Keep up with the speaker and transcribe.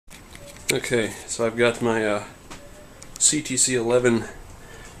Okay, so I've got my CTC-11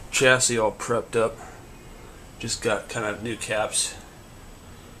 chassis all prepped up. Just got kind of new caps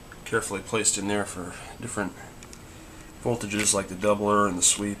carefully placed in there for different voltages like the doubler and the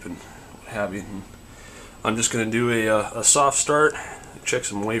sweep and what have you. And I'm just going to do a soft start, check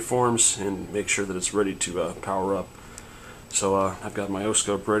some waveforms, and make sure that it's ready to power up. So I've got my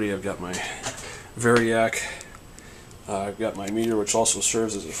oscilloscope ready, I've got my variac, I've got my meter, which also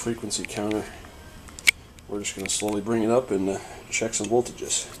serves as a frequency counter. We're just going to slowly bring it up and check some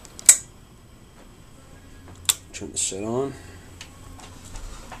voltages. Turn the set on.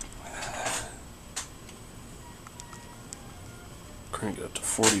 Crank it up to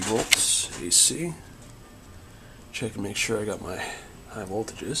 40 volts AC. Check and make sure I got my high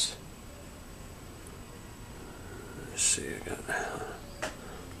voltages. Let's see, I got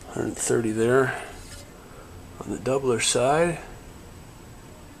 130 there on the doubler side.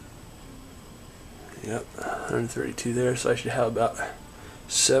 Yep, 132 there, so I should have about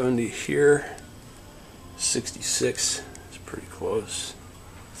 70 here. 66 is pretty close.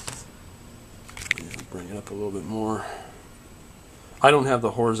 Bring it up a little bit more. I don't have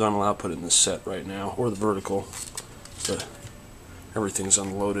the horizontal output in this set right now, or the vertical, but everything's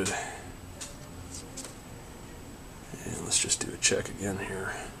unloaded. And let's just do a check again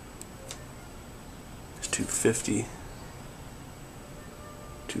here. It's 250,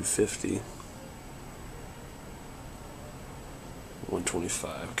 250,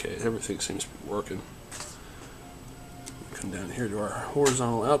 125. Okay, everything seems to be working. Come down here to our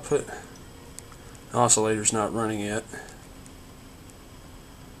horizontal output. The oscillator's not running yet.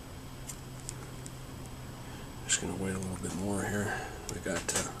 Just going to wait a little bit more here. We got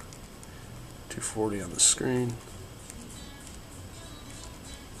 240 on the screen.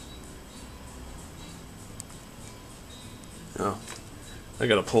 Oh, I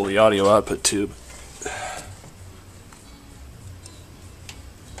got to pull the audio output tube.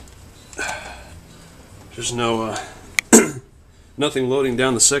 There's no nothing loading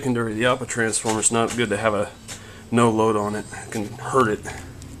down the secondary of the output transformer. It's not good to have a no load on it. It can hurt it.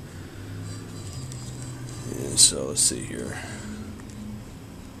 And so let's see here.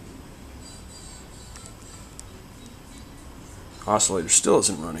 Oscillator still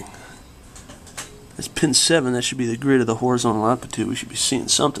isn't running. That's pin 7. That should be the grid of the horizontal output tube. We should be seeing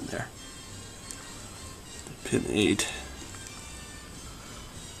something there. Pin 8.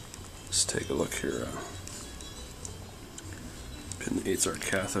 Let's take a look here. Pin 8's our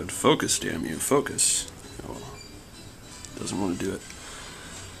cathode. Focus, damn you, focus. Oh, doesn't want to do it.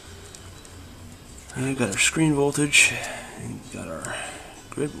 And we've got our screen voltage, and we've got our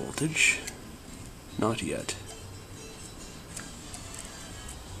grid voltage. Not yet.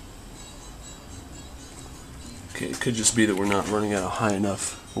 Okay, it could just be that we're not running at a high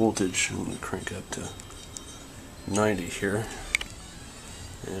enough voltage. I'm going to crank up to 90 here.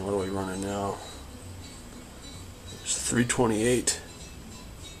 And what are we running now? It's 328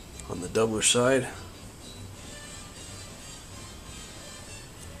 on the doubler side.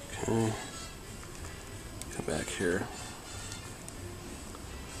 Okay. Come back here.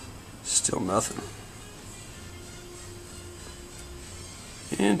 Still nothing.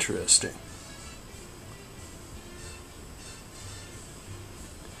 Interesting.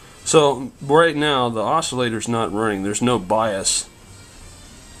 So right now the oscillator's not running. There's no bias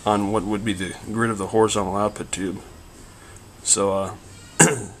on what would be the grid of the horizontal output tube. So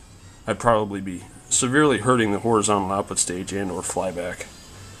I'd probably be severely hurting the horizontal output stage and or flyback.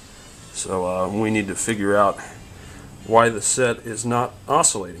 So we need to figure out why the set is not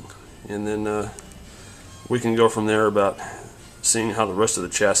oscillating, and then we can go from there about seeing how the rest of the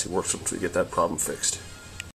chassis works once we get that problem fixed.